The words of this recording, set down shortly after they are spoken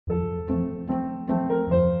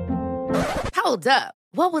Hold up.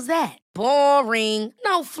 What was that? Boring.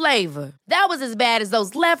 No flavor. That was as bad as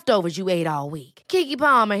those leftovers you ate all week. Keke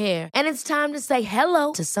Palmer here, and it's time to say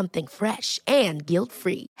hello to something fresh and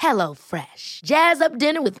guilt-free. Hello Fresh. Jazz up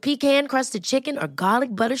dinner with pecan-crusted chicken or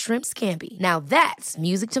garlic butter shrimp scampi. Now that's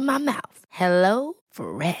music to my mouth. Hello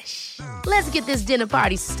Fresh. Let's get this dinner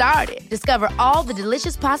party started. Discover all the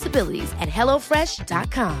delicious possibilities at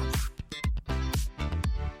hellofresh.com.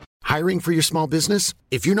 Hiring for your small business?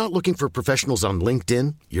 If you're not looking for professionals on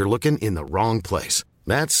LinkedIn, you're looking in the wrong place.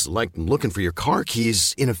 That's like looking for your car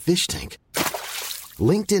keys in a fish tank.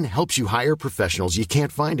 LinkedIn helps you hire professionals you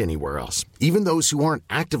can't find anywhere else, even those who aren't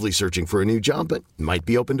actively searching for a new job but might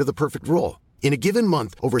be open to the perfect role. In a given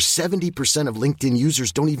month, over 70% of LinkedIn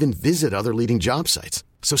users don't even visit other leading job sites.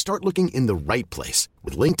 So start looking in the right place.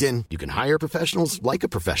 With LinkedIn, you can hire professionals like a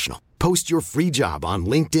professional. Post your free job on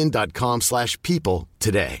linkedin.com/people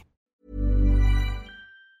today.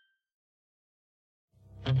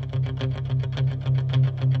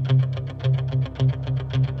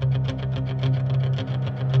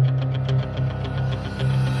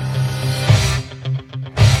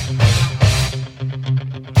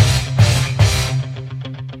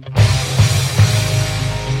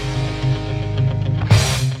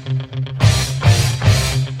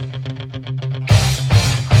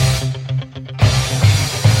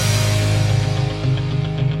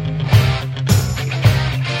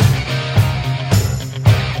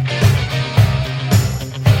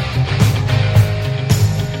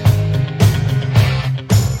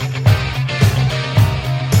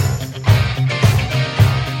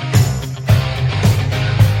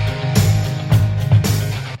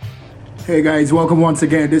 Hey guys, welcome once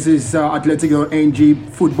again. This is Atletico NG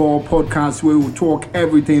Football Podcast, where we talk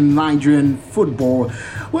everything Nigerian football.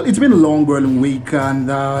 Well, it's been a long rolling week, and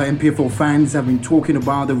MPFL fans have been talking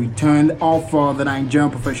about the return of the Nigerian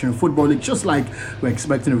Professional Football League, just like we're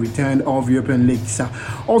expecting a return of European leagues.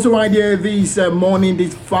 Also right here this morning,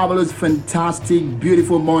 this fabulous, fantastic,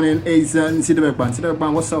 beautiful morning is Nsidebekban.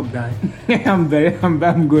 Nsidebekban, what's up, guy? I'm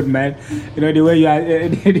good, man. You know, the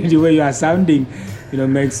way you are sounding, you know,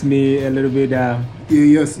 makes me a little bit.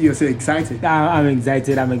 You're so excited. I'm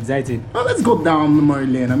excited. Well, let's go down memory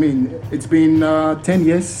lane. I mean, it's been 10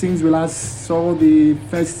 years since we last saw the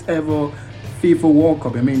first ever FIFA World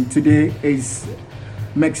Cup. I mean, today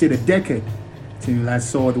makes it a decade since we last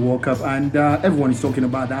saw the World Cup, and everyone is talking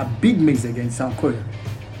about that big miss against South Korea.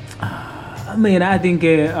 I mean, I think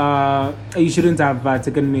you shouldn't have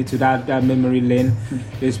taken me to that memory lane,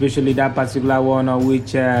 especially that particular one,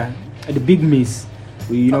 which the big miss.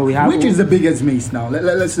 We have. Which is the biggest miss now?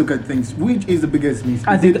 Let's look at things. Which is the biggest miss?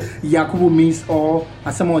 I think Yakubu miss or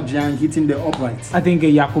Asamoah Gyan hitting the uprights. I think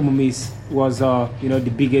Yakubu miss was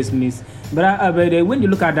the biggest miss. But when you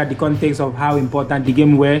look at that, the context of how important the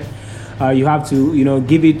game were, you have to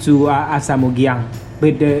give it to Asamoah Gyan.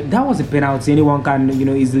 But that was a penalty. Anyone can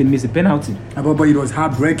easily miss a penalty. But it was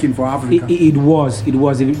heartbreaking for Africa. It was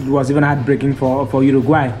even heartbreaking for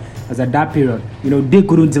Uruguay. As at that period, they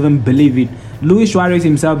couldn't even believe it. Luis Suarez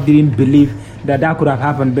himself didn't believe that could have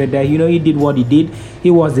happened, but he did what he did.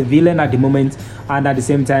 He was the villain at the moment, and at the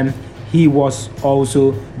same time, he was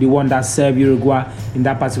also the one that served Uruguay in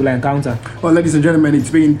that particular encounter. Well, ladies and gentlemen, it's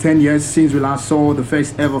been 10 years since we last saw the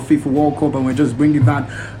first ever FIFA World Cup, and we're just bringing that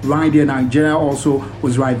right here. Nigeria also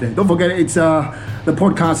was right there. Don't forget, it's the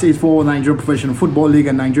podcast is for Nigerian Professional Football League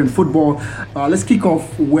and Nigerian football. Let's kick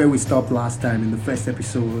off where we stopped last time in the first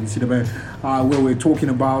episode, where we're talking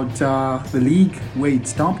about the league, where it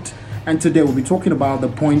stopped. And today we'll be talking about the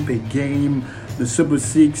point per game, the Super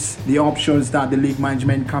 6, the options that the league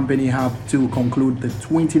management company have to conclude the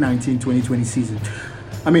 2019-2020 season.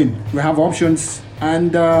 I mean, we have options,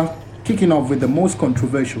 and kicking off with the most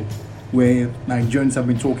controversial, where Nigerians have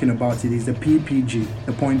been talking about it, is the PPG,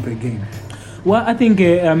 the point per game. Well, I think,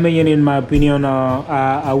 in my opinion,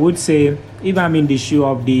 I would say, if I'm in the shoe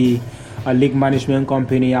of the league management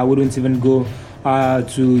company, I wouldn't even go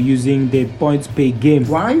to using the points per game.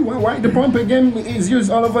 Why? The point per game is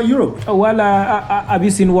used all over Europe. Well, have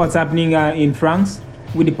you seen what's happening in France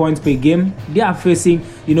with the points per game? They are facing,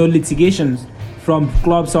 litigations from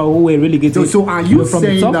clubs who were relegated. So are you from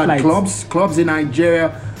saying that clubs in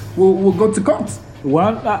Nigeria will go to court?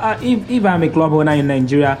 Well, if I'm a club owner in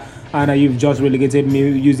Nigeria and you've just relegated me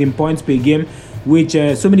using points per game, which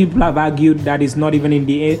so many people have argued that is not even in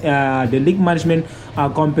the league management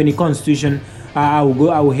company constitution, I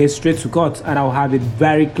will head straight to court, and I will have a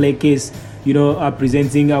very clear case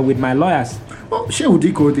presenting with my lawyers. Well, Shehu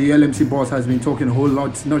Diko, the LMC boss, has been talking a whole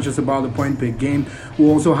lot, not just about the point per game. We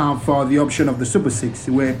also have the option of the Super Six,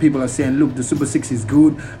 where people are saying, look, the Super Six is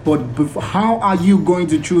good, but how are you going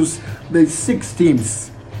to choose the 6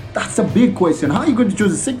 teams? That's a big question. How are you going to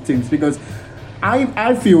choose the 6 teams? Because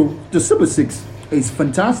I feel the Super Six is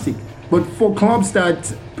fantastic, but for clubs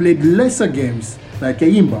that played lesser games, like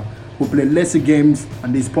Eyimba, who play lesser games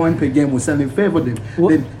and this point per game will certainly favor them.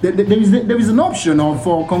 There is an option of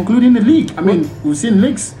concluding the league. I mean, we've seen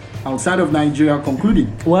leagues outside of Nigeria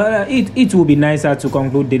concluding. Well, it will be nicer to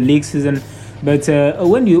conclude the league season, but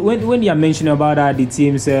when you are mentioning about the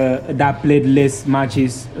teams that played less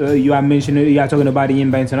matches, you are talking about the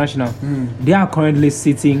Yimba International. They are currently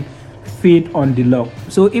sitting feet on the log.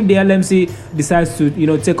 So if the LMC decides to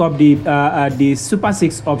take up the Super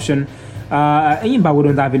 6 option, Eyimba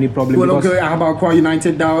wouldn't have any problem. Well, okay, how about Akwa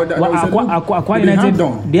United? Akwa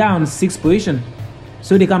United, they are on 6th position,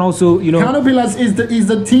 so they can also Kano Pillars is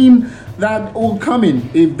the team that will come in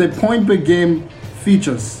if the point per game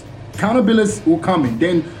features. Kano Pillars will come in,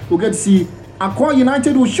 then we'll get to see Akwa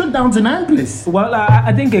United will shoot down to 9th place. Well,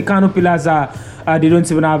 I think Kano Pillars they don't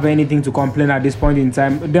even have anything to complain at this point in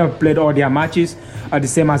time. They have played all their matches, the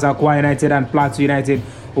same as Akwa United and Plateau United,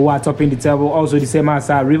 who are topping the table. Also the same as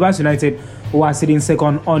Rivers United, who are sitting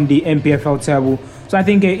second on the MPFL table. So I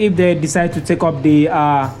think if they decide to take up the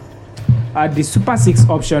Super 6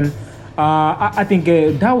 option, I think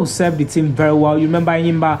that will serve the team very well. You remember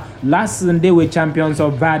Eyimba last season, they were champions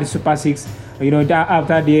of the Super 6.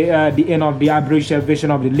 After the end of the average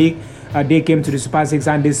version of the league, they came to the Super 6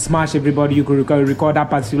 and they smashed everybody. You could record that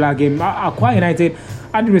particular game. Akwa United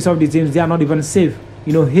and the rest of the teams, they are not even safe.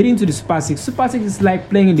 Heading to the Super 6. Super 6 is like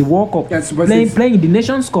playing in the World Cup, playing in the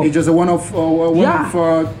Nations Cup. It's just a one-off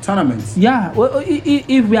tournaments. Yeah, well,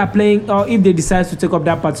 if we are playing, or if they decide to take up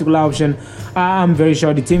that particular option, I'm very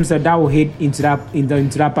sure the teams that will head into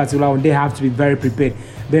that particular one, they have to be very prepared.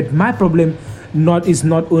 But my problem is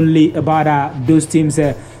not only about those teams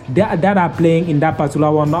that are playing in that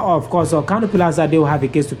particular one. Of course, Kano Pillars they will have a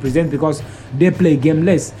case to present because they play game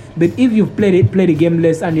less. But if you've played a game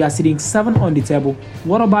less and you are sitting 7 on the table,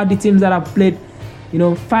 what about the teams that have played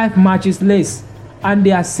 5 matches less and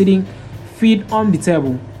they are sitting feet on the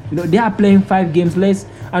table? They are playing 5 games less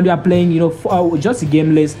and they are playing just a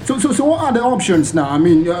game less. So what are the options now? I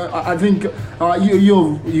mean, I think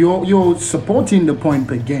you're supporting the point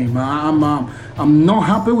per game. I'm not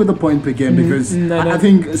happy with the point per game because I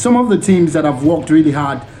think some of the teams that have worked really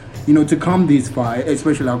hard, to come this far,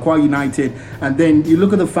 especially Akwa United, and then you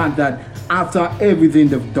look at the fact that after everything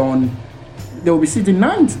they've done, they'll be sitting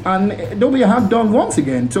 9th and they'll be half done once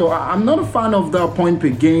again. So I'm not a fan of the point per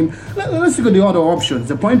game. Let's look at the other options.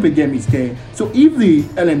 The point per game is there. So if the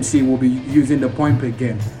LMC will be using the point per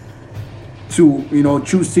game to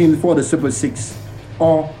choose teams for the Super 6,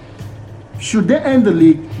 or should they end the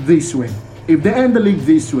league this way? If they end the league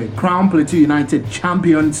this way, Crown Plateau United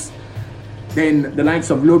champions, then the likes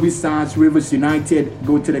of Lobby Stars, Rivers United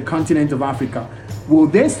go to the continent of Africa. Will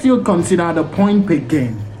they still consider the point per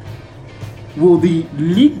game? Will the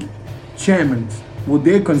league chairmen, will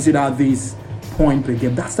they consider this point per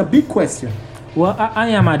game? That's the big question. Well, I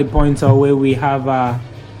am at the point where we have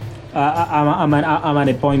I'm at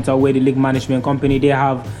a point where the league management company, they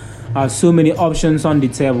have so many options on the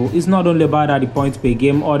table. It's not only about the points per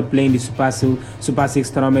game or playing the Super 6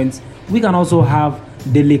 tournaments. We can also have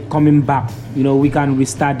the league coming back. We can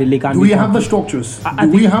restart the league. And do we have the structures? I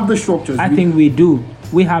think we do.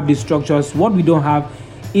 We have the structures. What we don't have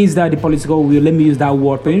is that the political will. Let me use that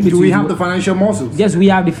word. Do we have the financial muscles? Yes, we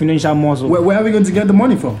have the financial muscle. Where are we going to get the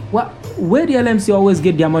money from? Well, where the LMC always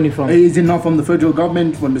get their money from? Is it not from the federal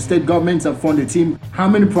government, from the state governments that fund the team? How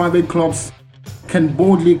many private clubs can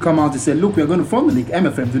boldly come out and say, look, we're going to fund the league?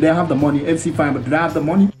 MFM, do they have the money? FC Fine, but do they have the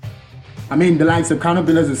money? I mean, the likes of Kano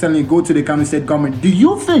Pillars will suddenly go to the Kano State government. Do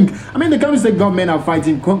you think, the Kano State government are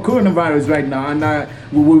fighting coronavirus right now, and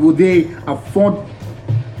will they afford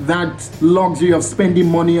that luxury of spending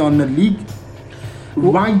money on the league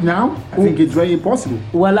right now? I think it's very impossible.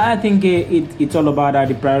 Well, I think it's all about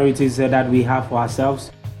the priorities that we have for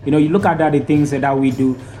ourselves. You look at the things that we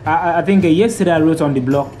do. I think yesterday I wrote on the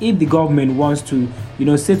blog, if the government wants to,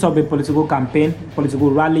 set up a political campaign, political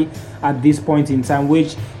rally at this point in time,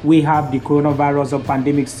 which we have the coronavirus or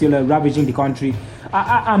pandemic still ravaging the country,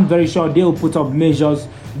 I'm very sure they will put up measures,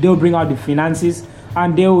 they'll bring out the finances,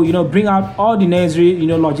 and they will, bring out all the necessary,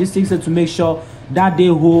 logistics to make sure that they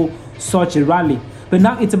hold such a rally. But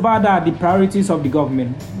now it's about the priorities of the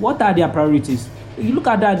government. What are their priorities? You look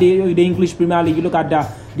at the English Premier League, you look at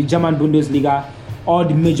the German Bundesliga, all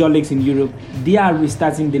the major leagues in Europe, they are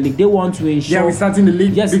restarting the league. They want to ensure. They are restarting the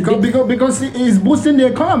league. Yes, because it's boosting the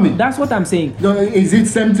economy. That's what I'm saying. Is it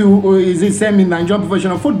same in Nigerian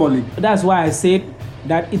Professional Football League? That's why I said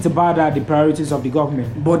that it's about the priorities of the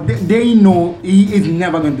government. But they know it is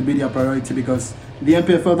never going to be their priority because the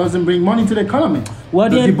MPFL doesn't bring money to the economy. Well,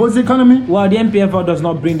 does it boost the economy? Well, the MPFL does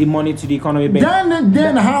not bring the money to the economy.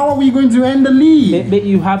 Then how are we going to end the league? But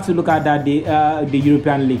you have to look at that the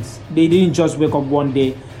European leagues. They didn't just wake up one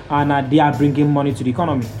day and they are bringing money to the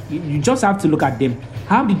economy. You just have to look at them.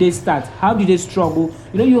 How did they start? How did they struggle?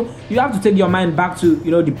 You have to take your mind back to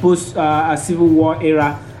the post Civil War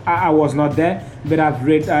era. I was not there, but I've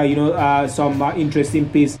read some interesting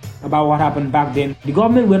piece about what happened back then. The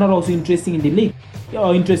government were not also interested in the league,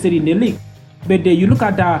 but you look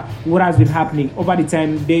at what has been happening over the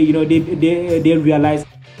time. They realized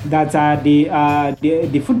that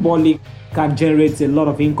the football league can generate a lot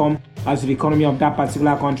of income as the economy of that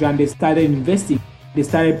particular country, and they started investing. They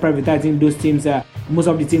started privatizing those teams. Most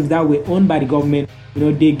of the teams that were owned by the government,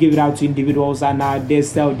 they give it out to individuals, and they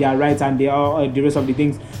sell their rights and the rest of the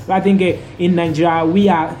things. But I think in Nigeria we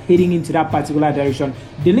are heading into that particular direction.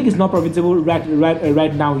 The league is not profitable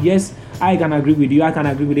right now. Yes, I can agree with you. I can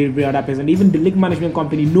agree with every other person. Even the league management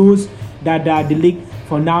company knows that the league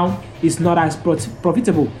for now is not as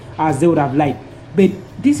profitable as they would have liked. But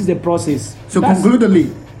this is a process. So conclude the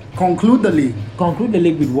league. Conclude the league. Conclude the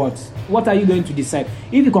league with what? What are you going to decide?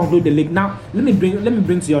 If you conclude the league now, let me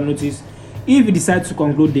bring to your notice. If you decide to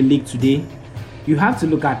conclude the league today, you have to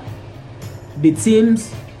look at the team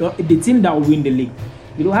that will win the league.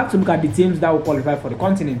 You don't have to look at the teams that will qualify for the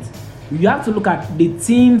continent. You have to look at the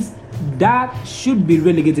teams that should be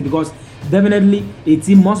relegated, because definitely a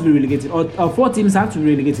team must be relegated, or 4 teams have to be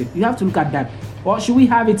relegated. You have to look at that. Or should we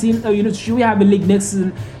have a team? Should we have a league next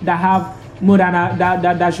season that have more than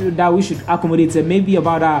that we should accommodate maybe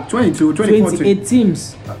about 28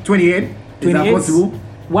 teams. 28? Is that possible?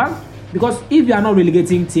 One, because if you are not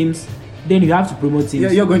relegating teams, then you have to promote teams. Yeah,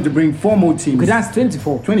 you're going to bring 4 more teams. Okay, that's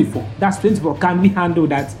 24. 24. That's 24. Can we handle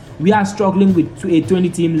that? We are struggling with a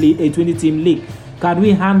 20-team league. Can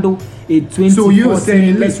we handle a 24? So you're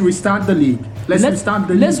saying let's restart the league. Let's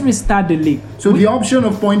restart the league. So the option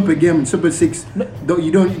of point per game in Super 6,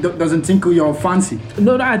 doesn't tinkle your fancy?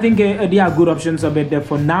 No, I think there are good options, but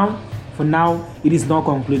for now, it is not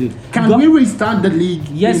concluded. Can we restart the league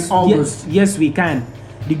in August? Yes, we can.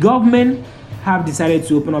 The government have decided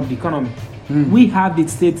to open up the economy. We have the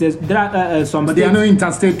states. There are some. But there are no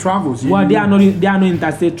interstate travels. Well, there are no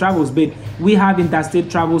interstate travels, but we have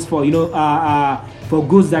interstate travels for for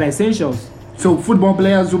goods that are essentials. So football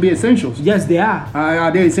players will be essentials. Yes, they are.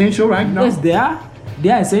 Are they essential right now? Yes, they are. They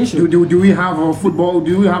are essential. Do we have a football?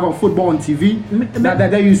 Do we have a football on TV?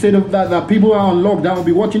 That you said that people are on lockdown will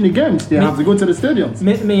be watching the games. They have to go to the stadiums.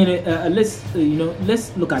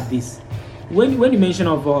 Let's look at this. When you mention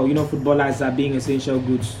of footballers are being essential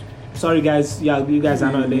goods. Sorry guys, you guys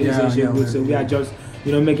are not essential goods, so we are just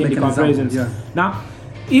making the comparisons. Now,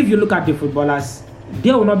 if you look at the footballers,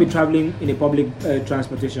 they will not be traveling in a public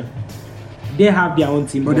transportation. They have their own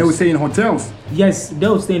team. But they will stay in hotels. Yes, they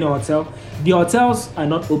will stay in a hotel. The hotels are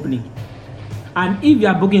not opening. And if you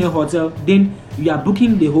are booking a hotel, then you are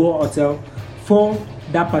booking the whole hotel for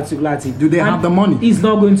that particular team. Do they have the money? It's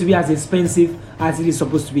not going to be as expensive as it is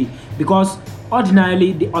supposed to be, because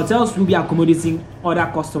ordinarily the hotels will be accommodating other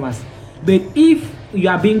customers. But if you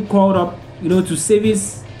are being called up, to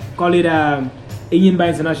service, call it Enyimba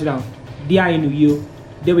International, they are in Uyo,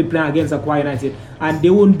 they will play against Akwa United, and they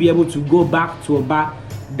won't be able to go back to a bar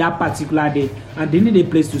that particular day, and they need a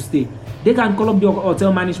place to stay. They can call up the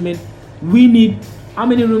hotel management. We need how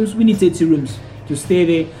many rooms? We need 30 rooms to stay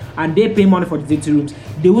there, and they pay money for the 30 rooms.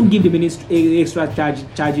 They won't give them any extra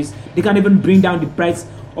charges. They can even bring down the price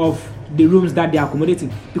of the rooms that they are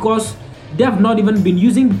accommodating, because they have not even been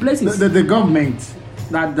using the places. The government,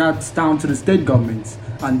 that's down to the state governments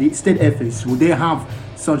and the state FAs. Would they have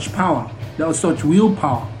such power, such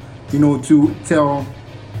willpower, to tell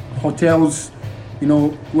hotels,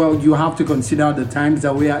 well, you have to consider the times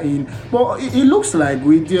that we are in. But it looks like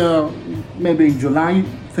maybe in July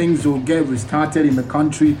things will get restarted in the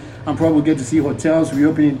country, and probably get to see hotels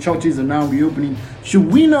reopening, churches are now reopening. Should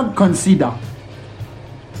we not consider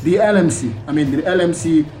the LMC? I mean, the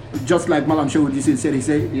LMC, just like Malam Shewudi said, he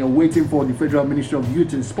said they are waiting for the Federal Ministry of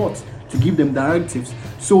Youth and Sports to give them directives.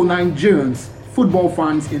 So Nigerians, football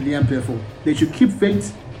fans in the MPFL, they should keep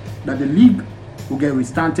faith that the league will get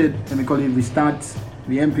restarted. Let me call it Restart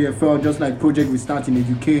the MPFL, just like Project Restart in the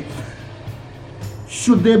UK.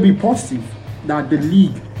 Should they be positive that the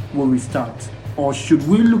league will restart, or should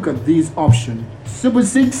we look at this option? Super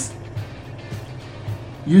 6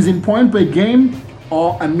 using point per game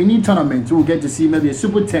or a mini tournament. We'll get to see maybe a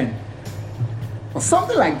Super 10 or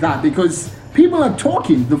something like that, because people are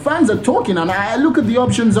talking, the fans are talking, and I look at the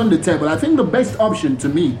options on the table. I think the best option to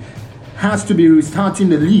me has to be restarting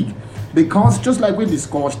the league, because just like we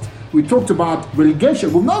discussed, we talked about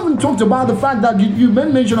relegation. We've not even talked about the fact that you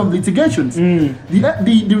made mention of litigations.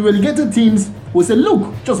 The relegated teams will say,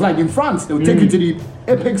 look, just like in France, they'll take you to the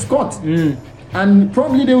apex court, and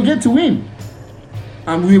probably they'll get to win.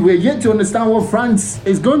 And we were yet to understand what France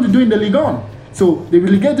is going to do in the Ligue 1. So the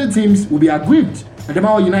relegated teams will be aggrieved. And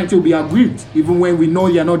Adamawa United will be aggrieved, even when we know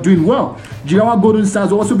they are not doing well. Jigawa Golden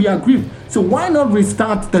Stars will also be aggrieved. So why not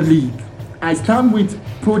restart the league? I stand with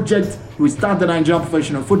Project Restart the Nigerian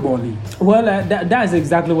Professional Football League. Well, that's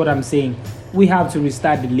exactly what I'm saying. We have to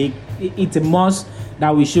restart the league. It's a must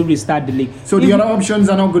that we should restart the league. So the other options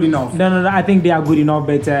are not good enough? No, I think they are good enough,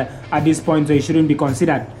 but at this point, it shouldn't be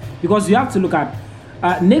considered. Because you have to look at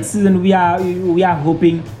next season. We are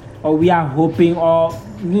hoping, or we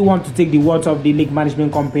want to take the words of the league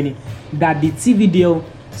management company, that the TV deal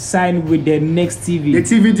signed with the next TV. The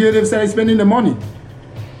TV deal, they've started spending the money.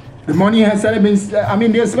 The money has started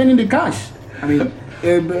being, they're spending the cash.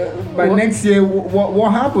 By next year,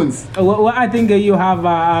 what happens? Well, I think you have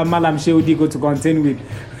Malam Sheudiko to contend with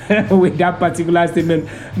with that particular statement.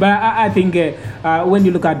 But I think when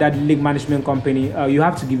you look at that league management company, you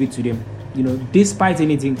have to give it to them. Despite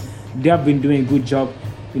anything, they have been doing a good job,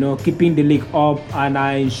 keeping the league up and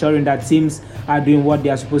ensuring that teams are doing what they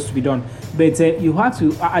are supposed to be done. But you have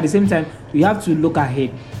to, at the same time, you have to look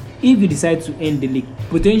ahead. If you decide to end the league,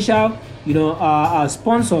 potential,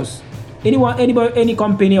 sponsors, anybody, any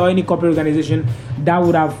company or any corporate organization that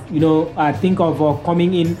would have, think of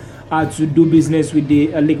coming in to do business with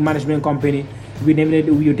the league management company, we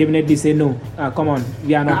definitely say no. Come on,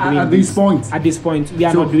 we are not doing this. At this point, we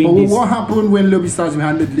are not doing this. What happened when Lobby Stars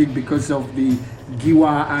handled the league because of the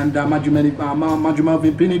Giwa and Majuma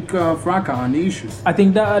Vipinic fracas and the issues? I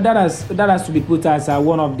think that has to be put as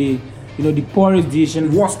one of the the poorest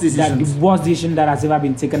decision, worst decision that has ever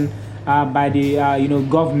been taken by the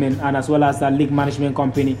government, and as well as the league management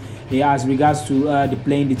company as regards to the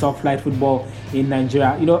playing the top flight football in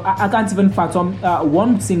Nigeria. I can't even fathom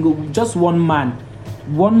one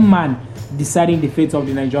man deciding the fate of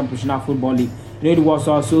the Nigerian Professional Football League. It was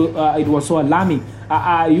so alarming.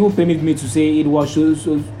 You permit me to say it was so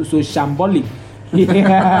shambolic. In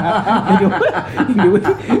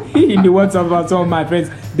the words of some of my friends,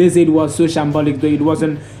 they said it was so shambolic, though it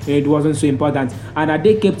wasn't so important. And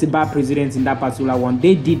they kept a bad president in that particular one.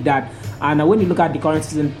 They did that. And when you look at the current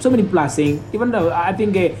season, so many people are saying, even though I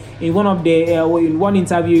think in one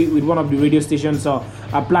interview with one of the radio stations,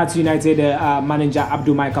 Plateau United manager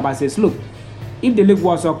Abdul Maikaba says, look, if the league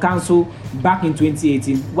was cancelled back in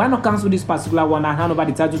 2018, why not cancel this particular one and hand over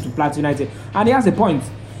the title to Plateau United? And he has a point.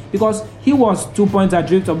 Because he was 2 points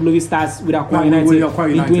adrift of Louis Stars with Akwa United in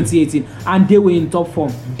 2018, and they were in top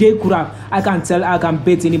form. They could have, I can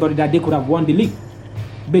bet anybody that they could have won the league,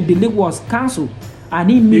 but the league was cancelled, and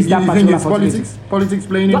he missed that particular opportunity. Politics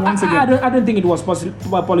playing it once again? I don't think it was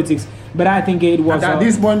politics, but I think it was. At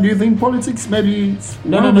this point, do you think politics maybe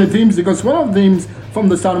one of the teams? Because one of the teams from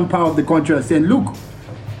the southern part of the country are saying, look,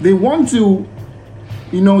 they want to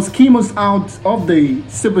scheme us out of the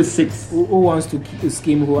Super 6. Who wants to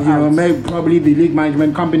scheme who out? Maybe probably the league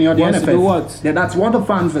management company or the NFF. To do what? Yeah, that's what the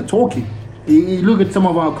fans are talking. You look at some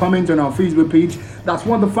of our comments on our Facebook page, that's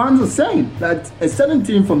what the fans are saying. That a certain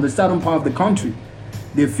team from the southern part of the country,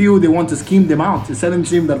 they feel they want to scheme them out. A certain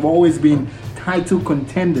team that have always been title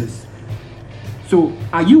contenders. So,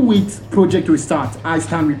 are you with Project Restart? I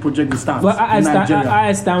stand with Project Restart. Well,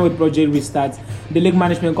 I stand with Project Restart. The league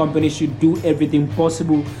management company should do everything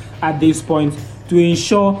possible at this point to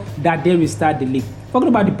ensure that they restart the league. Talking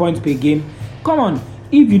about the points per game, come on,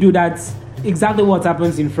 if you do that, exactly what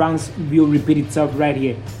happens in France will repeat itself right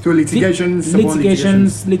here. So litigations, and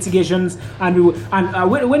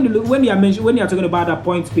when you are talking about the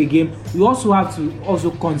points per game, you also have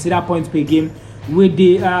to consider points per game with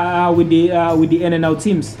the NNL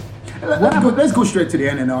teams. Let's go straight to the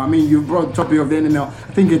NNL. I mean, you brought the topic of the NNL.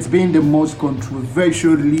 I think it's been the most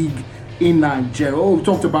controversial league in Nigeria. We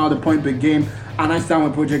talked about the point per game, and I stand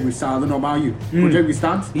with Project Restart. I don't know about you. Project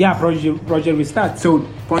Restart? Yeah, Project Restart. So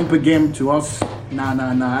point per game to us, nah.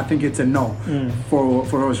 I think it's a no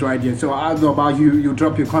for us right here. So I don't know about you. You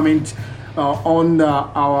drop your comment on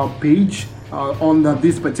our page on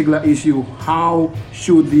this particular issue. How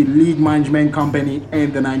should the league management company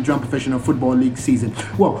end the Nigerian Professional Football League season?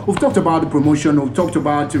 Well, we've talked about the promotion, we've talked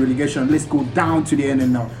about the relegation. Let's go down to the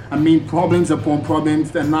NNL. I mean, problems upon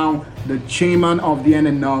problems, and now the chairman of the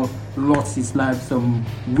NNL lost his life some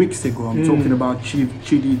weeks ago. I'm talking about Chief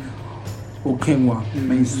Chidi Okenwa.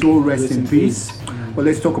 May his soul rest in peace. But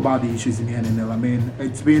let's talk about the issues in the NNL. I mean,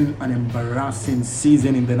 it's been an embarrassing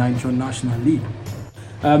season in the Nigerian National League.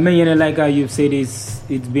 Like you've said, it's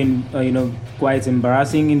been quite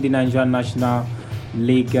embarrassing in the Nigerian National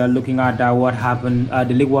League. Looking at what happened,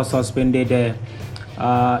 the league was suspended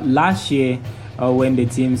last year when the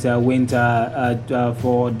teams went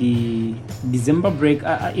for the December break.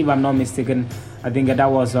 If I'm not mistaken, I think that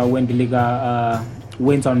was when the league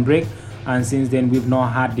went on break, and since then we've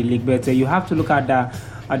not had the league. But you have to look at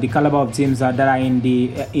the caliber of teams that are in the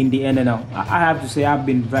NNL. I have to say I've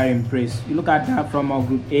been very impressed. You look at that from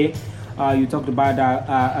Group A. You talked about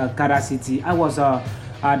Kada City. I was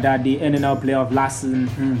at the NNL playoff last season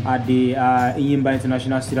at the Iyimba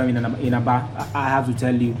International Stadium in Aba. I have to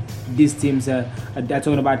tell you, these teams, they're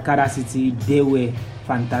talking about Kada City, they were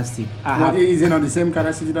fantastic. Is it not the same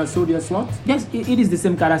Kada City that sold their slot? Yes, it is the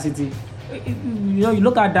same Kada City. You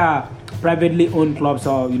look at the privately owned clubs,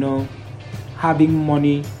 or having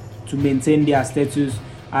money to maintain their status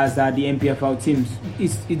as the MPFL teams.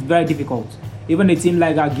 It's very difficult. Even a team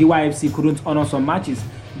like Giwa FC couldn't honor some matches.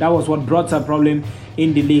 That was what brought a problem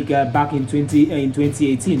in the league back in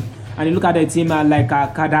 2018. And you look at a team like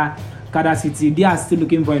Kada City, they are still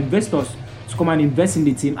looking for investors to come and invest in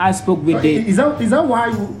the team. I spoke with Is that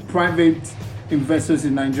why private investors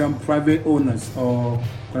in Nigerian, private owners, or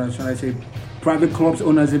what should I say, private clubs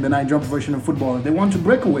owners in the Nigerian professional football, they want to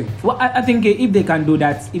break away? Well, I think if they can do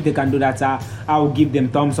that, I will give them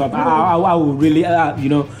thumbs up. I will really,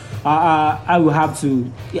 I will have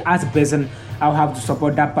to, as a person, I will have to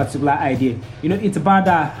support that particular idea. It's about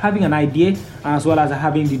having an idea as well as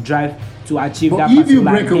having the drive to achieve that particular idea.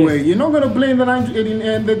 But if you break away, you're not going to play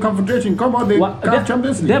in the Confederation Cup or the CAF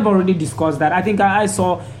Champions League. They've already discussed that. I think I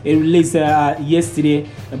saw a release yesterday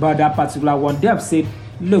about that particular one. They have said,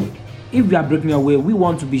 look, if we are breaking away, we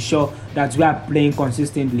want to be sure that we are playing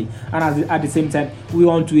consistently, and at the same time, we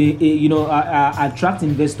want to attract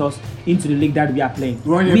investors into the league that we are playing.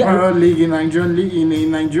 Running a parallel league in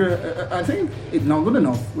Nigeria, I think it's not good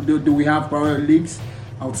enough. Do we have parallel leagues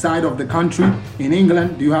outside of the country? In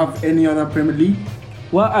England, do you have any other Premier League?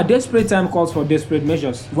 Well, a desperate time calls for desperate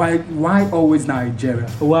measures. Why always Nigeria?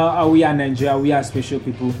 Well, we are Nigeria. We are special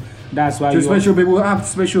people. That's why. Special people have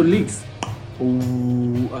special leagues.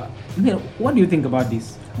 What do you think about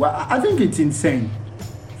this? Well, I think it's insane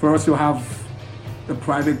for us to have the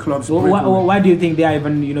private clubs. Why do you think they are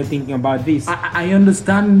even thinking about this? I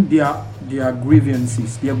understand their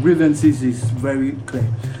grievances. Their grievances is very clear.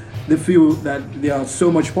 They feel that there are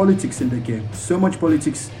so much politics in the game, so much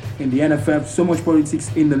politics in the NFF, so much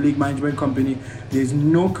politics in the league management company. There's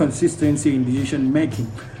no consistency in decision making.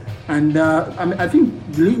 And I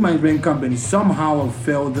think the league management company somehow have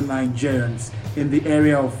failed the Nigerians in the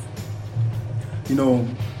area of,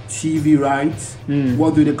 TV rights.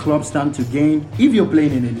 What do the clubs stand to gain? If you're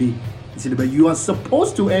playing in a league, you are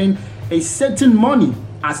supposed to earn a certain money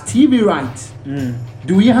as TV rights.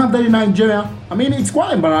 Do we have that in Nigeria? I mean, it's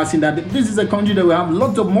quite embarrassing that this is a country that we have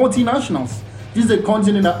lots of multinationals. This is a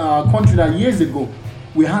country that years ago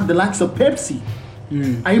we had the likes of Pepsi.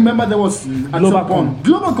 I remember there was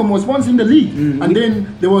Globacom was once in the league, and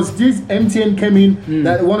then there was this MTN came in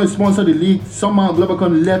that wanted to sponsor the league. Somehow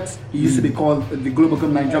Globacom left. It used to be called the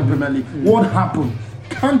Globacom Nigerian Premier League. What happened?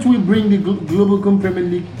 Can't we bring the Globacom Premier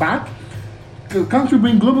League back? Can't we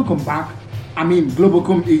bring Globacom back? I mean,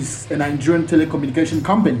 Globacom is a Nigerian telecommunication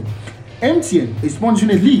company. MTN is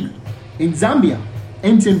sponsoring a league in Zambia.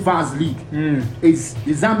 MTN Vaz League is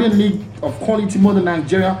the Zambian league of quality more than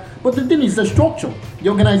Nigeria. But the thing is the structure, the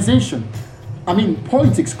organization. I mean,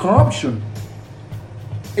 politics, corruption.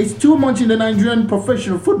 It's too much in the Nigerian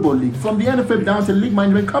Professional Football League, from the NFF down to the league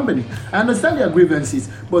management company. I understand their grievances,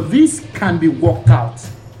 but this can be worked out.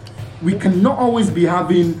 We cannot always be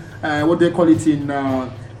having what they call it in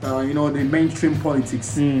the mainstream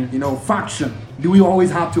politics. Faction. Do we always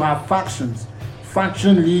have to have factions?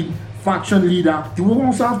 Faction league, faction leader. Do we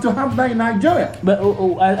also have to have that in Nigeria? But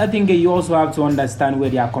I think you also have to understand where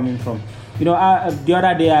they are coming from. The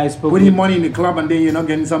other day I spoke. Putting money in the club and then you're not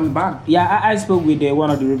getting something back. Yeah, I spoke with one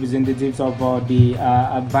of the representatives of the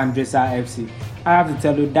Van Dresser FC. I have to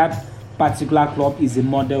tell you that particular club is a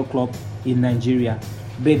model club in Nigeria,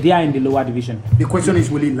 but they are in the lower division. The question is,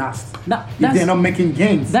 will it last? If they're not making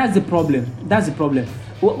gains. That's the problem.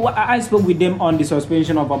 I spoke with them on the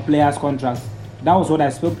suspension of a player's contract. That was what I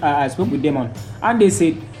spoke with them on, and they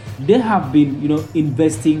said they have been,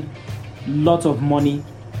 investing lots of money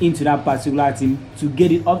into that particular team to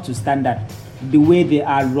get it up to standard, the way they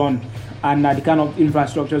are run, and the kind of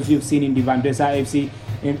infrastructures you've seen in the Van der Sar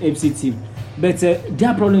FC team. But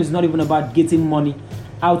their problem is not even about getting money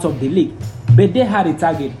out of the league. But they had a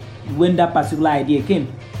target when that particular idea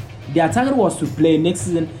came. Their target was to play next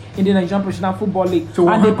season in the Nigerian Professional Football League. So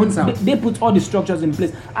what and happens they put all the structures in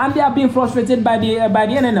place, and they are being frustrated by the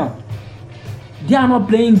NNL. They are not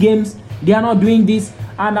playing games. They are not doing this,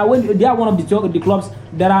 and when they are one of the clubs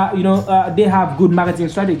that are, they have good marketing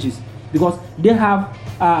strategies, because they have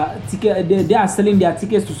they are selling their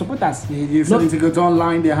tickets to supporters. You're selling tickets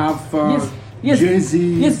online. They have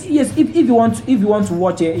jerseys. Yes. If you want to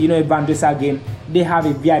watch a Van der Sar game, they have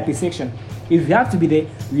a VIP section. If you have to be there,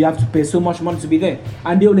 you have to pay so much money to be there,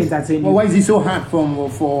 and they will entertain you. Well, why is it so hard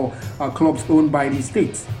for clubs owned by the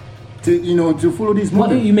states to follow this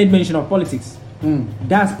model? Well, you made mention of politics.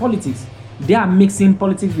 That's politics. They are mixing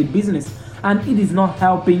politics with business, and it is not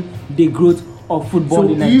helping the growth of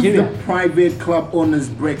football in Nigeria. If the private club owners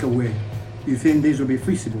break away, you think this will be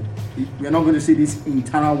feasible? We're not going to see these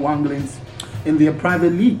internal wanglings in their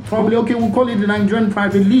private league. Probably, okay, we'll call it the Nigerian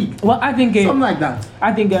Private League. Well, I think something like that.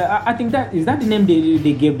 I think that is that the name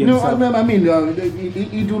they gave themselves. No, I mean,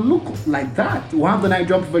 it will look like that. We'll have the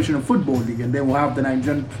Nigerian Professional Football League, and then we'll have the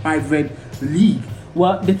Nigerian Private League.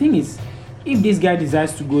 Well, the thing is, if this guy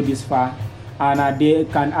decides to go this far, and they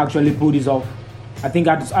can actually pull this off, I think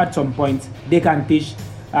at some point they can teach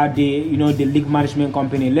the league management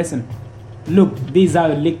company, listen, look, this is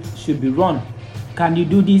how a league should be run. Can you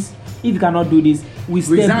do this? If you cannot do this, we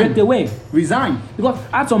stay break away. Resign. Because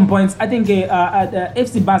at some point, I think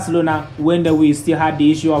FC Barcelona, when we still had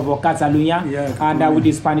the issue of Catalonia, and with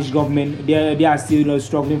the Spanish government, they are still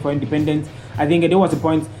struggling for independence. I think there was a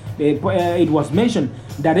point it was mentioned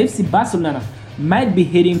that FC Barcelona might be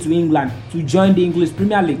heading to England to join the English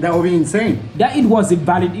Premier League. That would be insane. That it was a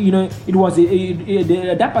valid, it was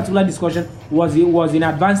that particular discussion was in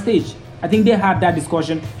advanced stage. I think they had that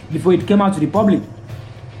discussion before it came out to the public.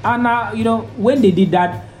 And when they did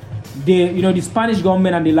that, the Spanish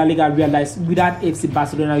government and the La Liga realized without FC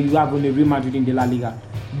Barcelona, you have only Real Madrid in the La Liga.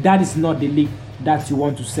 That is not the league that you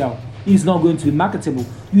want to sell. It's not going to be marketable.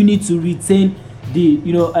 You need to retain the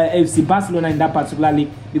FC Barcelona in that particular league,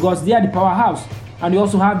 because they are the powerhouse, and you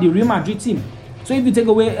also have the Real Madrid team. So if you take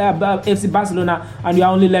away FC Barcelona and you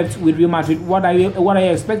are only left with Real Madrid, what are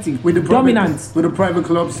you expecting? With the dominance. With the private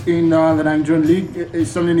clubs in the Nigerian league, it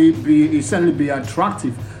certainly be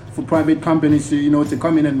attractive for private companies to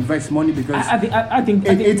come in and invest money, because I think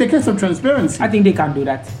it's a case of transparency. I think they can do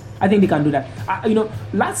that.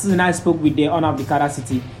 Last season I spoke with the owner of the Kada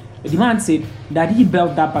City. The man said that he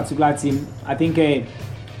built that particular team, I think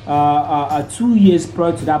 2 years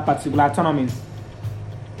prior to that particular tournament.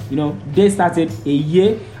 They started a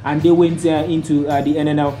year and they went into the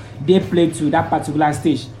NNL. They played to that particular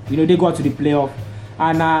stage. They got to the playoff,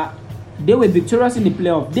 and they were victorious in the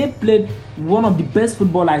playoff. They played one of the best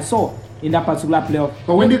football I saw in that particular playoff.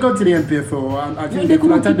 But when they got to the MPFL, I think they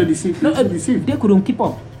flattered the deceived. They couldn't keep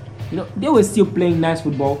up. They were still playing nice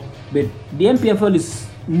football, but the MPFL is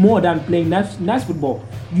more than playing nice football.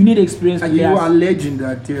 You need experience. And you are alleging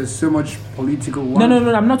that there's so much political.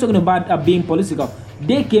 No. I'm not talking about being political.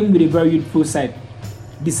 They came with a very youthful side.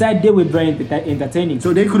 The side they were very entertaining.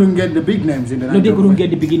 So they couldn't get the big names in the. No, they couldn't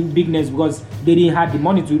get the big names because they didn't have the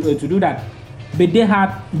money to do that. But they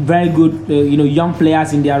had very good, young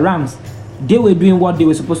players in their ranks. They were doing what they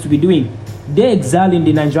were supposed to be doing. They excelled in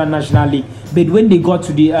the Nigerian National League. But when they got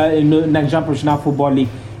to the Nigerian Professional Football League,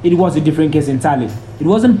 it was a different case entirely. It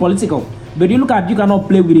wasn't political. But you cannot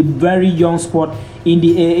play with a very young squad in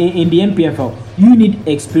the MPFL. You need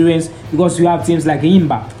experience because you have teams like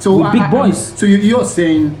Imba with big boys. So you're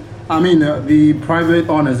saying, the private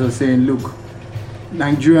owners are saying, look,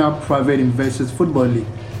 Nigeria Private Investors Football League.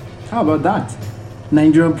 How about that?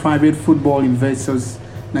 Nigerian Private Investors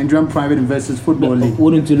Football League.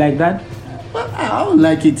 Wouldn't you like that? Well, I would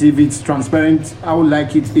like it if it's transparent. I would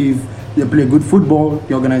like it if they play good football.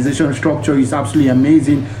 The organizational structure is absolutely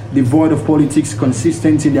amazing. Devoid of politics,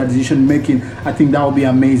 consistent in their decision making. I think that would be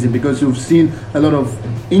amazing because we've seen a lot of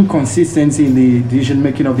inconsistency in the decision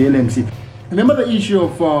making of the LMC. Remember the issue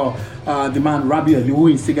of the man Rabiot, who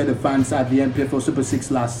instigated the fans at the MPFL Super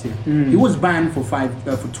 6 last year. He was banned for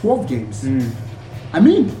 12 games.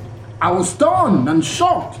 I was stunned and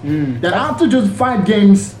shocked that after just 5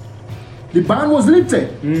 games, the ban was lifted.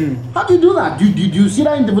 How do you do that? Do you see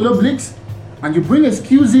that in developed leagues? And you bring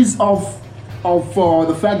excuses of of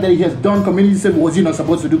the fact that he has done community service. Was he not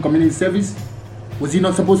supposed to do community service? Was he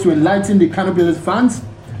not supposed to enlighten the Canopy fans?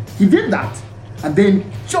 He did that. And then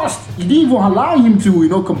he didn't even allow him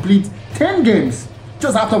to, complete 10 games.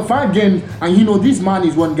 Just after 5 games, and this man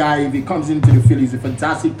is one guy, if he comes into the field, he's a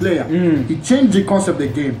fantastic player. He changed the course of the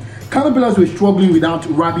game. Canopy were struggling without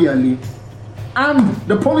Rabi Ali. And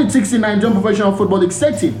the politics in Nigerian professional football is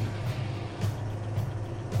setting.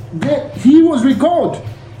 He was recalled.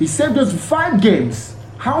 He saved us 5 games.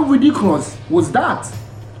 How ridiculous was that?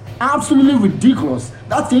 Absolutely ridiculous.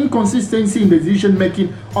 That's the inconsistency in the decision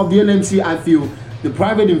making of the LMC. I feel the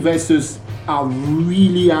private investors are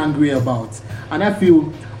really angry about. And I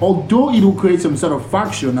feel, although it will create some sort of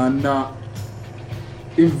faction and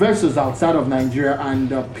investors outside of Nigeria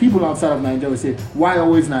and people outside of Nigeria will say, why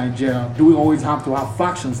always Nigeria? Do we always have to have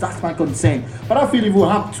factions? That's my concern. But I feel if we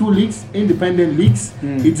have 2 leagues, independent leagues,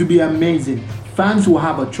 it will be amazing. Fans will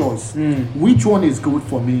have a choice. Which one is good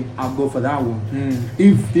for me? I'll go for that one.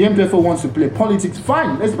 If the MPFL wants to play politics,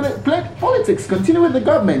 fine. Let's play politics. Continue with the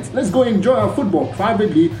government. Let's go enjoy our football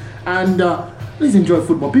privately and let's enjoy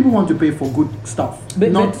football. People want to pay for good stuff,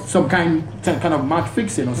 not some kind of match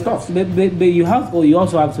fixing or stuff. But you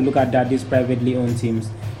also have to look at that these privately owned teams,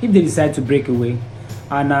 if they decide to break away,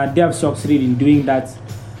 and they have succeeded in doing that,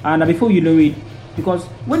 and before you know it, because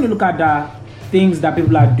when you look at the things that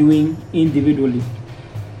people are doing individually,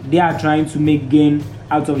 they are trying to make gain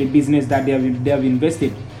out of the business that they have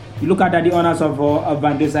invested. You look at the owners of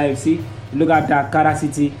Vandesa FC, you look at Kara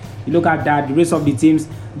City, you look at the rest of the teams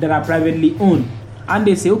that are privately owned, and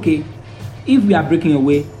they say, okay, if we are breaking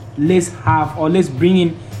away, let's bring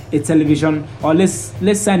in a television, or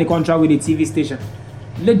let's sign a contract with a TV station,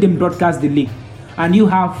 let them broadcast the league, and you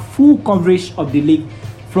have full coverage of the league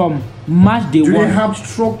from match day 1. Do they have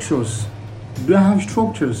structures? Do they have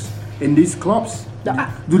structures in these clubs?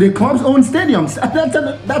 Do the clubs own stadiums?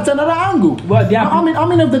 That's another angle. Well, how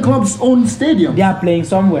many of the clubs own stadiums? They are playing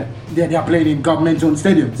somewhere. They are playing in government-owned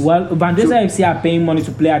stadiums. Well, Vandesa FC are paying money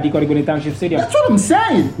to play at the Korigoni Township Stadium. That's what I'm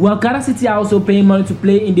saying. Well, Kara City are also paying money to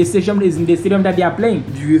play in the stadium that they are playing.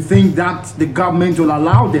 Do you think that the government will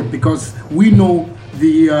allow them? Because we know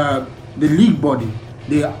the league body,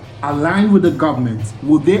 they are aligned with the government.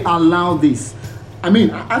 Will they allow this?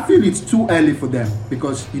 I feel it's too early for them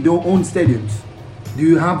because you don't own stadiums. Do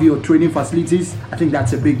you have your training facilities? I think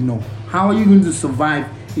that's a big no. How are you going to survive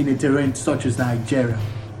in a terrain such as Nigeria?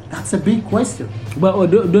 That's a big question. But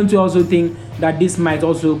don't you also think that this might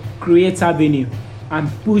also create avenue and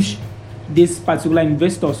push these particular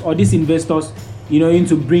investors or these investors,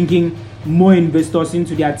 into bringing more investors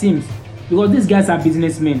into their teams? Because these guys are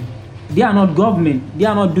businessmen. They are not government. They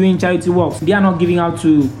are not doing charity works. They are not giving out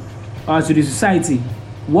to the society.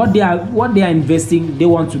 What they are investing, they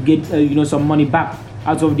want to get some money back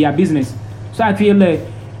out of their business. So I feel like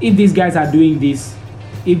if these guys are doing this,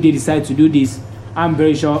 if they decide to do this, I'm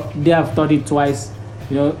very sure they have thought it twice.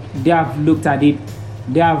 They have looked at it.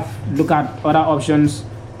 They have looked at other options,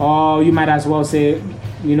 or you might as well say,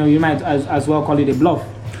 you might as well call it a bluff.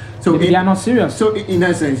 So they are not serious. So in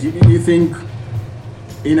essence, you think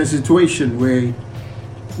in a situation where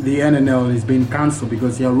the NNL is being cancelled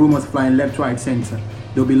because there are rumors flying left, right, center,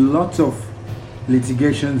 there'll be lots of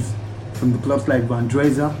litigations from the clubs like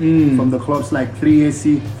Vandresa, from the clubs like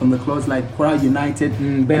 3AC, from the clubs like Kwara United,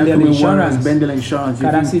 Bendel Insurance,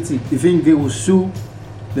 Kara City. You think they will sue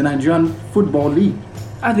the Nigerian Football League?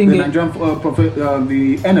 I think the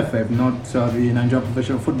NFF, not the Nigerian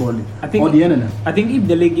Professional Football League, or the NNL. I think if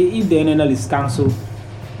the NNL is cancelled,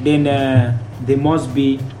 then there must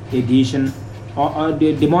be a decision, or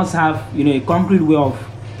they must have a concrete way of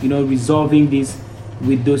resolving this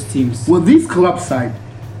with those teams. Will this club side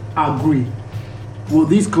agree? Will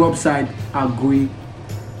this club side agree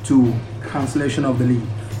to cancellation of the league?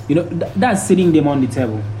 That's sitting them on the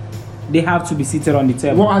table. They have to be seated on the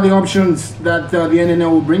table. What are the options that the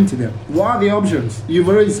NNL will bring to them? What are the options? You've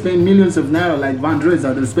already spent millions of naira, like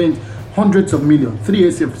Vandresa. They've spent hundreds of millions.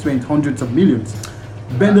 3AC have spent hundreds of millions.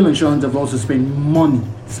 Bendel Insurance have also spent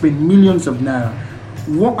millions of naira.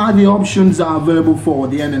 What are the options that are available for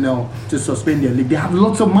the NNL to suspend their league? They have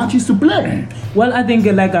lots of matches to play. Well, I think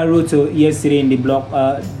like I wrote yesterday in the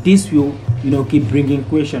blog, this will keep bringing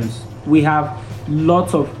questions. We have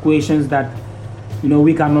lots of questions that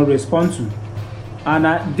we cannot respond to,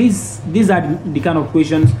 and these are the kind of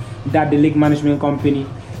questions that the league management company,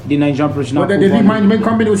 the Nigerian Professional Football League management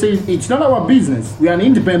company will say it's not our business. We are an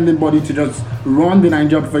independent body to just run the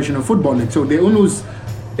Nigerian Professional Football League. So the onus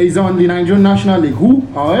is on the Nigerian National League, who,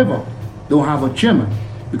 however, don't have a chairman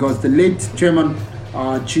because the late chairman,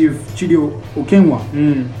 Chief Chidio Okenwa,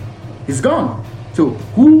 is gone. So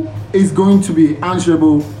who is going to be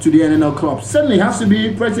answerable to the NNL club? Certainly has to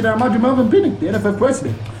be President Amadou Melvin Pinnick, the NFF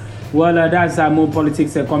president. Well, that's more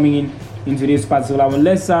politics coming into this particular one.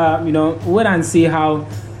 Let's wait and see how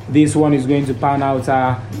this one is going to pan out,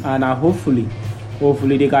 and hopefully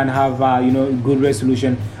they can have good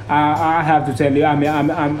resolution. I have to tell you,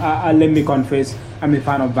 let me confess, I'm a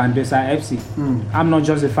fan of Bandesa FC. I'm not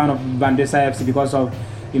just a fan of Bandesa FC because of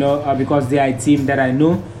because they are a team that I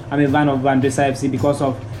know. I'm a fan of Bandesa FC because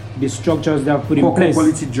of the structures they have put in place.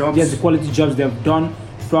 Quality jobs. Yes, the quality jobs they've done,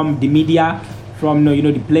 from the media, from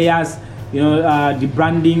the players, the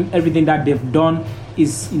branding, everything that they've done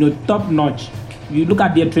is top notch. You look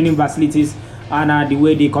at their training facilities and the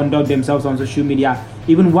way they conduct themselves on social media.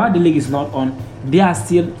 Even while the league is not on, they are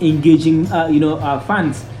still engaging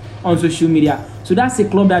fans on social media. So that's a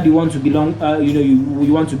club that you want to belong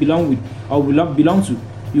you want to belong with or belong to.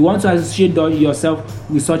 You want to associate yourself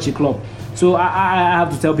with such a club. So I have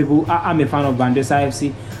to tell people I'm a fan of Bandesa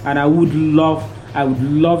FC, and I would love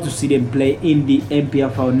to see them play in the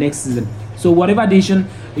MPFL next season. So whatever decision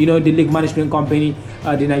the league management company,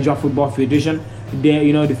 the Nigeria Football Federation,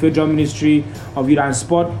 the Federal Ministry of Youth and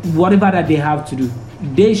Sport, whatever that they have to do,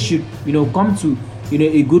 they should come to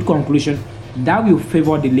a good conclusion that will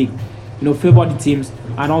favor the league, favor the teams.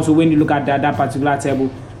 And also when you look at that particular table,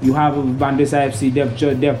 you have Bandesa FC.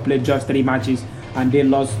 They've played just 3 matches and they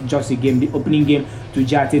lost just a game, the opening game to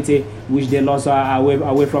JATT, which they lost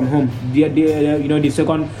away from home.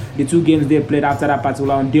 The 2 games they played after that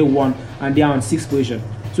particular one, they won and they are on 6th position.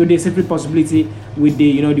 So there's every possibility with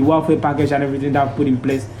the welfare package and everything that put in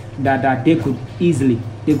place that they could easily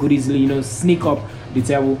sneak up the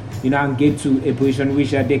table and get to a position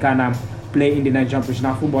which they can play in the Nigerian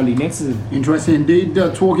Professional Football League next season. Interesting indeed.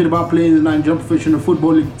 Talking about playing in the Nigerian Professional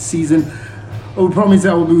Football League season, I will promise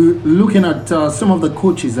I will be looking at some of the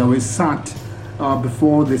coaches that were sacked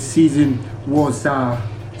before the season was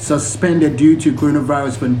suspended due to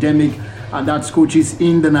coronavirus pandemic. And that's coaches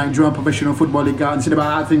in the Nigerian Professional Football League. I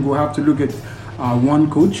think we'll have to look at one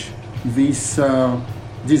coach this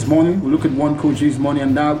morning. We'll look at one coach this morning,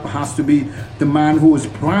 and that has to be the man who was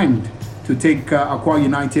primed to take Aqua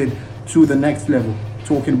United to the next level.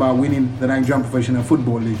 Talking about winning the Nigerian Professional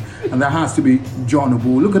Football League, and that has to be John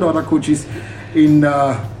Obu. Look at other coaches in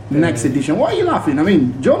the next edition. Why are you laughing? I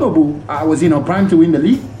mean, John Obu was primed to win the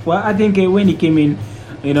league. Well, I think when he came in,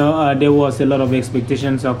 there was a lot of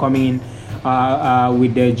expectations coming in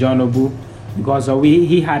with John Obu, because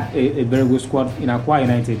he had a very good squad in Aqua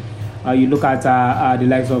United. You look at the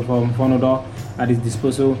likes of Fonodor at his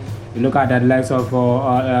disposal. You look at the likes of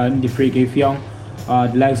Ndifrike Fiong,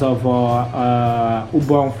 the likes of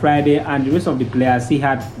Ubong Friday, and the rest of the players. He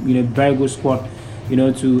had very good squad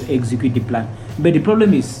to execute the plan. But the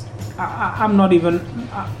problem is, I'm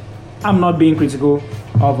not being critical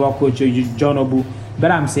of our coach John Obu, but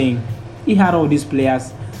I'm saying he had all these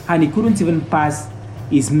players and he couldn't even pass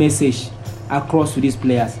his message across to these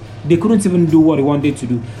players. They couldn't even do what he wanted to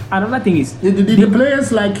do. Another thing is, did the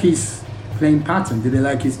players like his playing pattern? Did they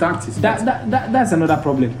like his tactics? That's another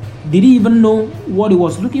problem. Did he even know what he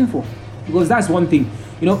was looking for? Because that's one thing.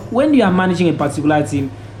 When you are managing a particular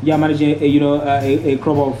team, you are managing a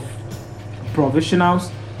crop of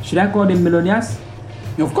professionals. Should I call them millionaires?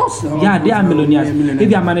 Of course. Yeah, they are millionaires. If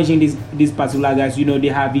you are managing these particular guys, they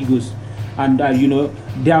have egos, and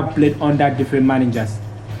they have played under different managers.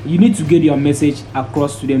 You need to get your message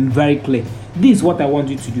across to them very clear. This is what I want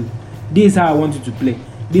you to do. This is how I want you to play.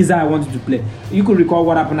 This is how I want you to play. You could recall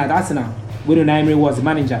what happened at Arsenal when Unai was the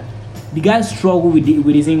manager. The guy struggled with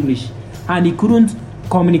his English, and he couldn't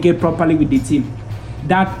communicate properly with the team.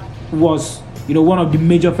 That was one of the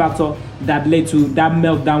major factors that led to that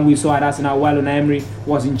meltdown we saw at Arsenal while Unai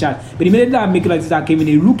was in charge. But immediately that Mikel Arteta came in,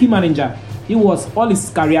 a rookie manager. He was all his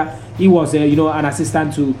career. He was an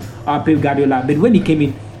assistant to Pep Guardiola. But when he came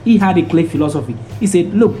in, he had a clear philosophy. He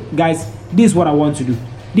said, "Look, guys, this is what I want to do.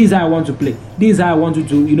 This is how I want to play. This is how I want you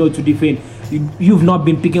to defend. You've not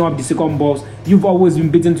been picking up the second balls. You've always been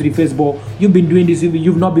beaten to the first ball. You've been doing this.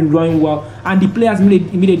 You've not been running well." And the players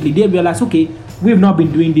immediately they realized, okay, we've not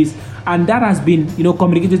been doing this, and that has been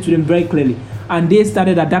communicated to them very clearly, and they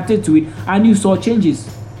started adapting to it, and you saw changes.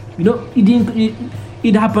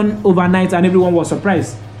 It happened overnight, and everyone was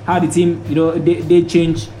surprised how the team they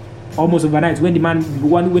changed almost overnight when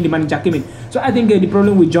the manager came in. So I think the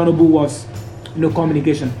problem with John Obu was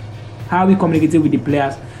communication, how he communicated with the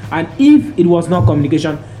players, and if it was not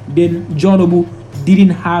communication, then John Obu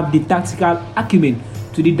didn't have the tactical acumen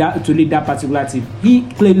to lead that particular team. He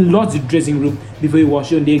clearly lost the dressing room before he was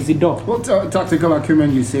shown the exit door. What tactical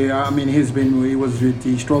acumen you say? I mean, he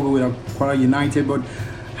struggled with Aqua United, but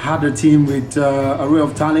had a team with a array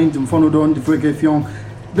of talent. Mfonodon, Difrekefion.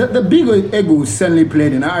 The big egos certainly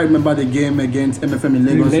played, and I remember the game against MFM in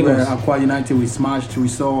Lagos. Where Aqua United we smashed. We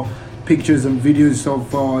saw pictures and videos of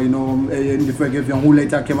Difrekefion, who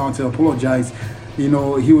later came out to apologize. He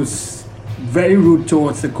was very rude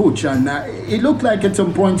towards the coach, and it looked like at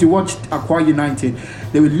some point you watched Aqua United,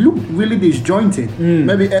 they would look really disjointed.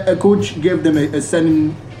 Maybe a coach gave them a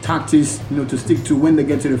certain tactics, to stick to when they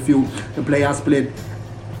get to the field. The players played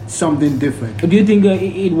something different. Do you think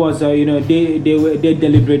it was they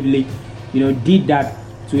deliberately did that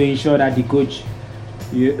to ensure that the coach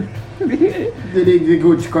the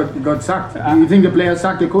coach got sacked? Do you think the players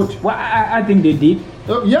sacked the coach? Well, I think they did.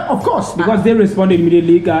 Yeah, of course, because they responded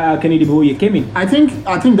immediately. Kennedy Boye came in. I think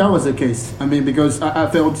that was the case. I mean, because I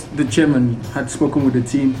felt the chairman had spoken with the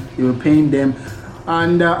team. They were paying them,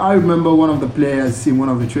 and I remember one of the players in one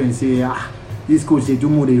of the trains say, "These coaches,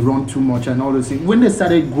 they run too much and all those things." When they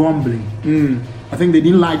started grumbling, I think they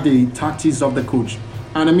didn't like the tactics of the coach.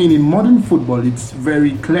 And I mean, in modern football, it's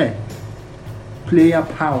very clear. Player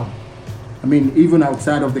power. I mean, even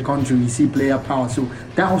outside of the country, we see player power. So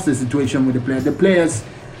that was the situation with the players. The players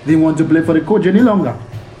didn't want to play for the coach any longer.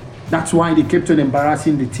 That's why they kept on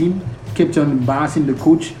embarrassing the team, kept on embarrassing the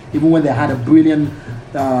coach, even when they had a brilliant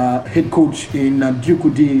head coach in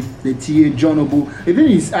Dukudi, the TA John Obu. The thing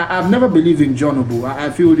is, I've never believed in John Obu. I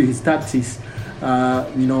feel that his tactics,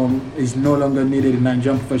 is no longer needed in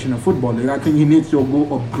Nigerian professional football. I think he needs to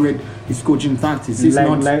go upgrade his coaching tactics. It's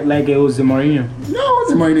not like Jose Mourinho. No,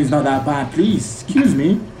 Jose Mourinho is not that bad. Please, excuse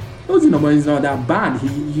me. Jose Mourinho is not that bad.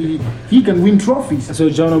 He can win trophies. So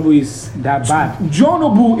John Obu is that bad. John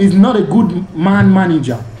Obu is not a good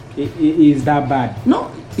manager. He is that bad. No,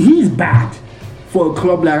 he is bad. For a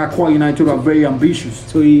club like Aqua United, who are very ambitious.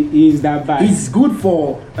 So he is that bad. He's good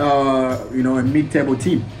for a mid-table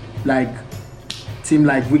team, like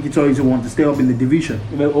Wiki Toys who want to stay up in the division.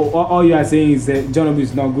 But all you are saying is that John Obu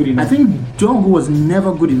is not good enough. I think John Obu was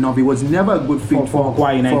never good enough. He was never a good fit for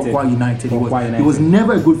Aqua United. He was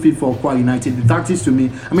never a good fit for Aqua United. The tactics to me,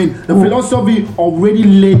 I mean, the philosophy already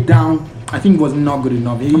laid down, I think was not good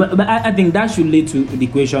enough. But I think that should lead to the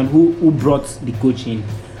question: who brought the coach in?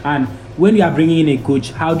 And when you are bringing in a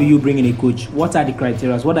coach, how do you bring in a coach? What are the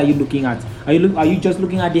criteria? What are you looking at? Are you just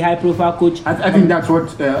looking at the high-profile coach? I think that's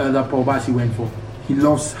what Paul Bassi went for. He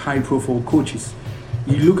loves high-profile coaches.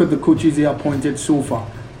 You look at the coaches they appointed so far,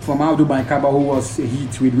 from Aldo Baikaba, who was a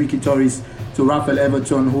hit with Wiki Torres, to Raphael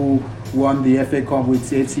Everton, who won the FA Cup with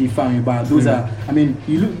FC Fahrenheit. Those are, I mean,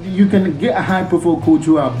 you can get a high-profile coach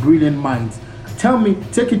who are brilliant minds. Tell me,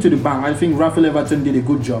 take it to the bank. I think Raphael Everton did a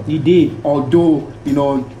good job. He did. Although,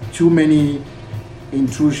 too many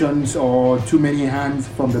intrusions or too many hands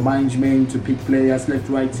from the management to pick players left,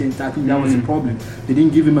 right, center. I think that was a problem. They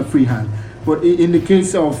didn't give him a free hand. But in the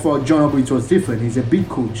case of John Obu, it was different. He's a big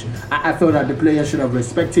coach. I thought that the players should have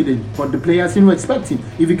respected him, but the players didn't respect him.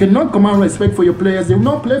 If you cannot command respect for your players, they will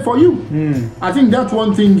not play for you. I think that's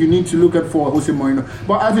one thing you need to look at for Jose Mourinho.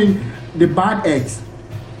 But I think the bad eggs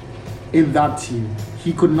in that team,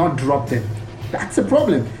 he could not drop them. That's a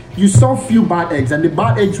problem. You saw few bad eggs, and the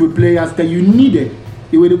bad eggs were players that you needed.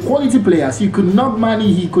 They were the quality players. He could not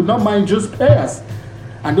manage just players.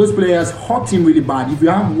 And those players hurt him really bad. If you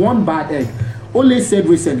have one bad egg, Ole said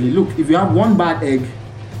recently, look, if you have one bad egg,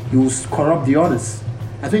 you will corrupt the others.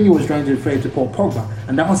 I think he was trying to refer to Paul Pogba,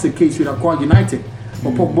 and that was the case with Aqua United.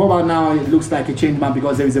 But Pogba now, it looks like a changed man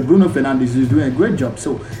because there is a Bruno Fernandes who's doing a great job.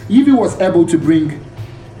 So if he was able to bring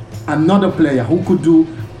another player who could do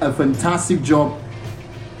a fantastic job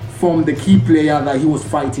from the key player that he was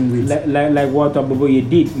fighting with. Like what Boboye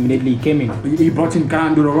did immediately he came in. He brought in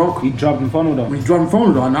Kando Rock. He dropped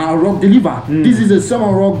Mfonodo. And now Rock delivered. This is a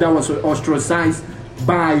summer Rock that was ostracized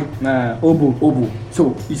by Obu.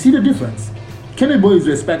 So you see the difference. Kenny Boy is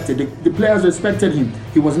respected. The players respected him.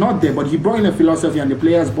 He was not there, but he brought in a philosophy and the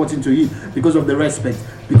players bought into it because of the respect,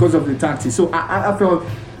 because of the tactics. So I felt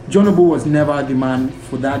John Obu was never the man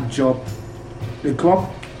for that job. The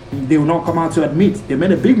club, they will not come out to admit they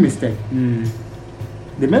made a big mistake.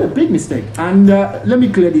 They made a big mistake. And let me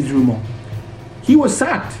clear this rumor. He was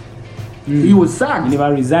sacked. He was sacked. He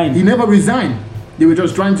never resigned. They were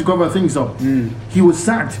just trying to cover things up. He was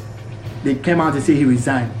sacked. They came out to say he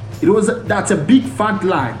resigned. That's a big fat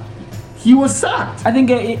lie. He was sacked. I think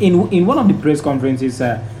in one of the press conferences,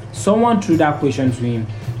 someone threw that question to him.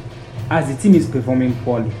 As the team is performing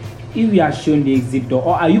poorly, if we are shown the exit door,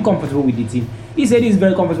 or are you comfortable with the team? He said he's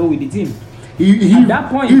very comfortable with the team. At that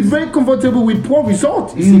point, he's very comfortable with poor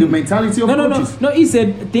results. You see the mentality of coaches. No, he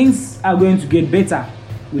said things are going to get better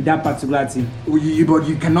with that particular team. But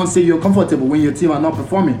you cannot say you're comfortable when your team are not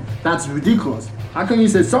performing. That's ridiculous. How can you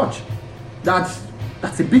say such? That's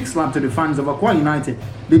a big slap to the fans of Aqua United.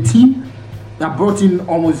 The team that brought in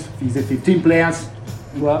almost 15 players.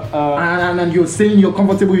 Well, and you're saying you're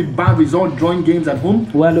comfortable with bad result drawing games at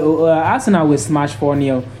home? Well, Arsenal was smashed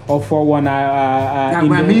 4-0 or 4-1.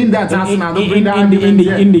 That's Arsenal. Don't bring that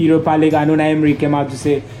in the Europa League. I know Emery came out to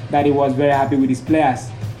say that he was very happy with his players.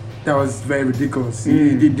 That was very ridiculous.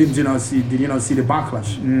 Did you not see the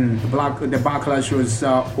backlash? The backlash was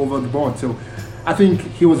over the board. So I think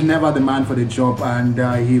he was never the man for the job, and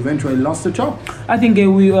he eventually lost the job. I think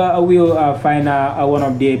we will find one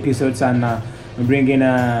of the episodes and bring in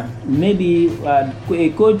maybe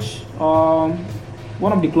a coach or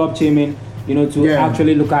one of the club chairmen, to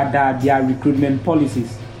actually look at their recruitment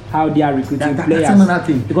policies, how they are recruiting players. That's another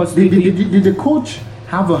thing. Because did the coach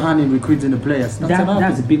have a hand in recruiting the players?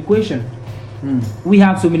 That's a big question. We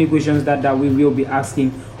have so many questions that we will be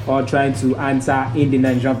asking or trying to answer in the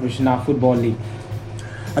Nigerian Professional Football League.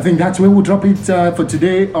 I think that's where we'll drop it for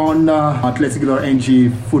today on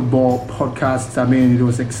Athletic.ng Football Podcast. I mean, it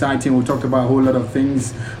was exciting. We talked about a whole lot of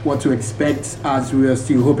things, what to expect as we are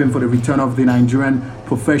still hoping for the return of the Nigerian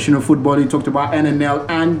Professional Football League. Talked about NNL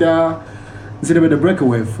and it's a bit of a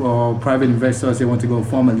breakaway for private investors. They want to go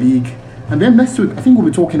form a league. And then next week, I think we'll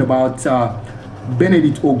be talking about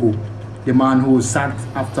Benedict Ogo, the man who was sacked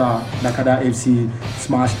after Dakada FC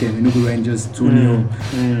smashed them, Enugu Rangers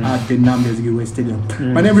 2-0 at the Nnamdi Azikiwe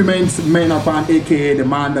Stadium. My name remains Main Akpan, aka the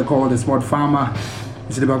man they call the sport farmer.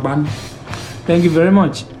 Is it the back band? Thank you very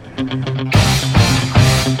much.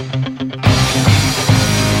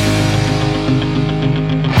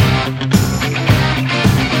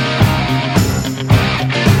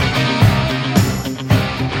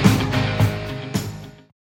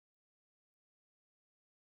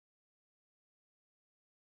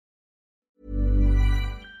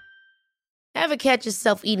 Ever catch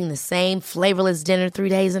yourself eating the same flavorless dinner 3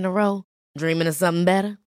 days in a row? Dreaming of something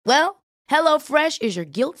better? Well, HelloFresh is your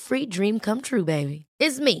guilt-free dream come true, baby.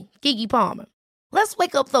 It's me, Keke Palmer. Let's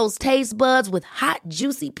wake up those taste buds with hot,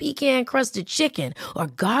 juicy pecan-crusted chicken or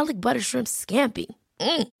garlic butter shrimp scampi.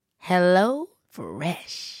 Hello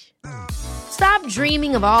Fresh. Stop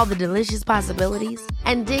dreaming of all the delicious possibilities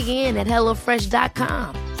and dig in at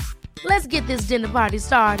HelloFresh.com. Let's get this dinner party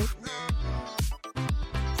started.